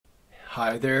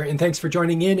Hi there, and thanks for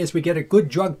joining in as we get a good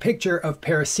drug picture of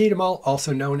paracetamol,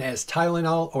 also known as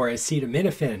Tylenol or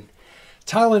acetaminophen.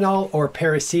 Tylenol or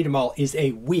paracetamol is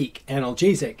a weak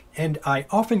analgesic, and I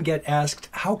often get asked,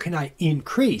 how can I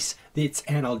increase its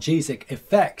analgesic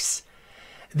effects?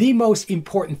 The most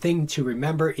important thing to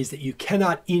remember is that you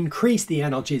cannot increase the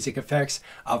analgesic effects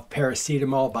of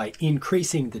paracetamol by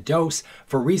increasing the dose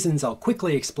for reasons I'll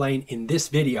quickly explain in this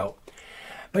video.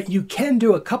 But you can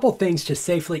do a couple things to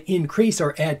safely increase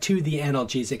or add to the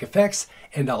analgesic effects,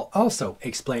 and I'll also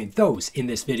explain those in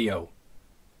this video.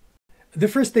 The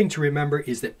first thing to remember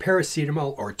is that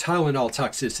paracetamol or Tylenol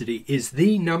toxicity is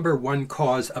the #1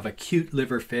 cause of acute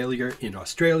liver failure in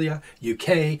Australia,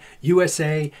 UK,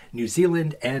 USA, New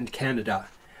Zealand, and Canada.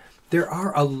 There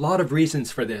are a lot of reasons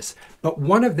for this, but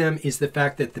one of them is the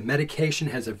fact that the medication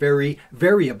has a very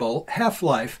variable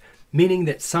half-life, meaning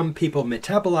that some people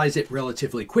metabolize it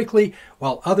relatively quickly,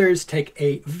 while others take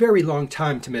a very long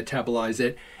time to metabolize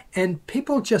it, and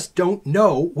people just don't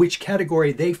know which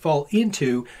category they fall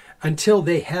into until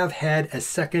they have had a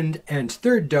second and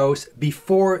third dose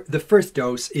before the first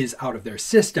dose is out of their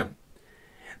system.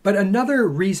 But another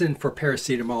reason for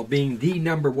paracetamol being the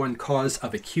 #1 cause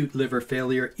of acute liver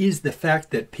failure is the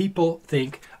fact that people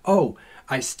think, oh,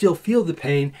 I still feel the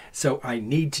pain, so I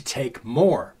need to take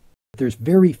more. There's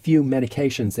very few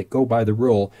medications that go by the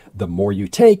rule, the more you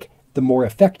take, the more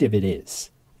effective it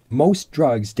is. Most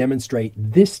drugs demonstrate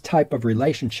this type of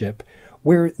relationship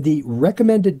where the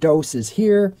recommended dose is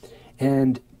here,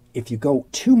 and if you go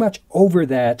too much over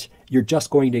that, you're just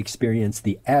going to experience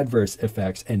the adverse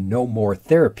effects and no more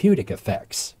therapeutic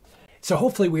effects. So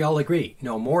hopefully we all agree,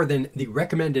 no more than the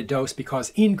recommended dose,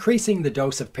 because increasing the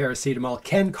dose of paracetamol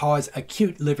can cause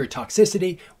acute liver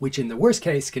toxicity, which in the worst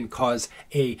case can cause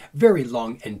a very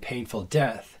long and painful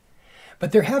death.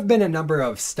 But there have been a number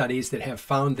of studies that have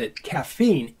found that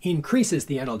caffeine increases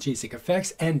the analgesic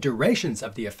effects and durations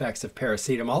of the effects of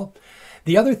paracetamol.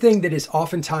 The other thing that is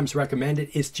oftentimes recommended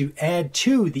is to add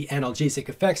to the analgesic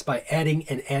effects by adding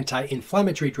an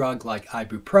anti-inflammatory drug like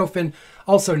ibuprofen,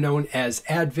 also known as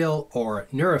Advil or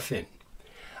Nurofen.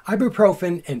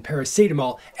 Ibuprofen and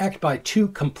paracetamol act by two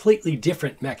completely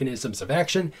different mechanisms of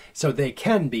action, so they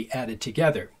can be added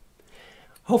together.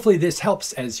 Hopefully this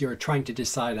helps as you're trying to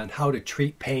decide on how to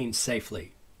treat pain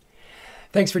safely.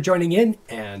 Thanks for joining in,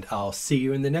 and I'll see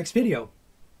you in the next video.